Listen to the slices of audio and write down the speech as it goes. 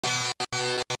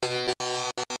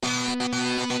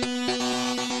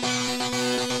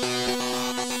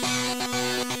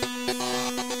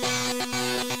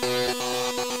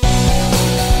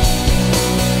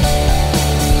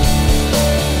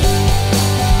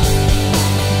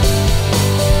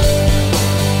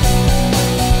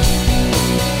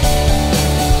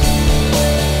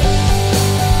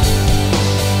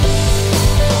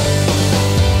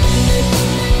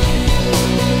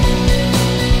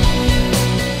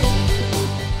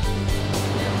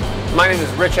My name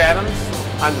is Rich Adams.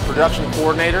 I'm the production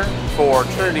coordinator for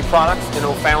Trinity Products in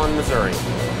O'Fallon, Missouri.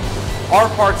 Our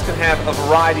parts can have a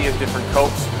variety of different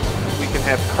copes. We can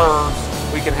have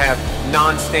curves, we can have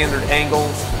non-standard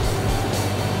angles,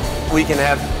 we can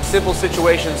have simple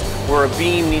situations where a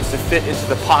beam needs to fit into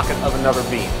the pocket of another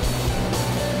beam.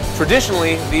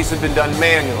 Traditionally, these have been done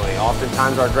manually.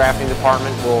 Oftentimes our drafting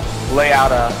department will lay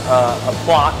out a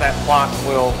plot. That plot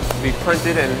will be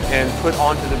printed and put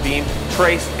onto the beam,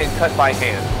 traced and cut by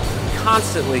hand.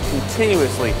 Constantly,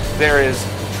 continuously, there is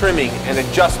trimming and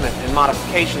adjustment and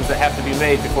modifications that have to be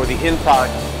made before the end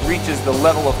product reaches the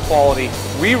level of quality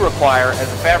we require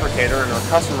as a fabricator and our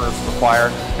customers require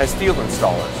as steel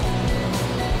installers.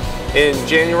 In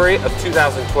January of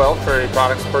 2012, Trinity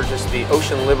Products purchased the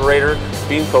Ocean Liberator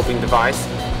beam coping device.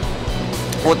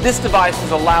 What this device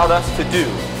has allowed us to do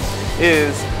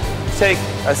is take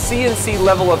a CNC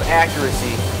level of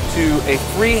accuracy to a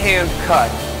freehand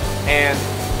cut and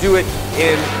do it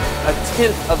in a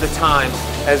tenth of the time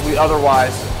as we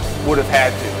otherwise would have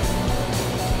had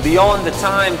to. Beyond the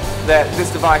time that this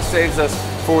device saves us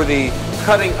for the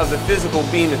cutting of the physical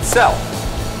beam itself,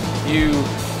 you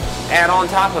add on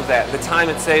top of that the time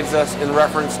it saves us in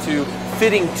reference to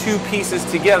fitting two pieces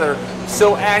together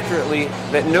so accurately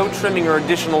that no trimming or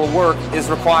additional work is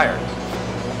required.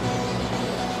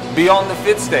 Beyond the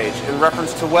fit stage, in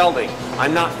reference to welding,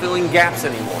 I'm not filling gaps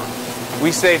anymore.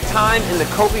 We save time in the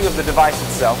coping of the device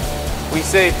itself. We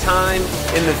save time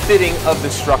in the fitting of the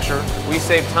structure. We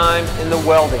save time in the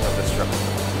welding of the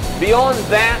structure. Beyond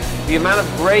that, the amount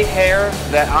of gray hair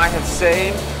that I have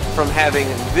saved from having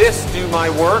this do my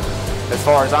work, as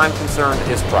far as I'm concerned,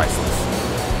 is priceless.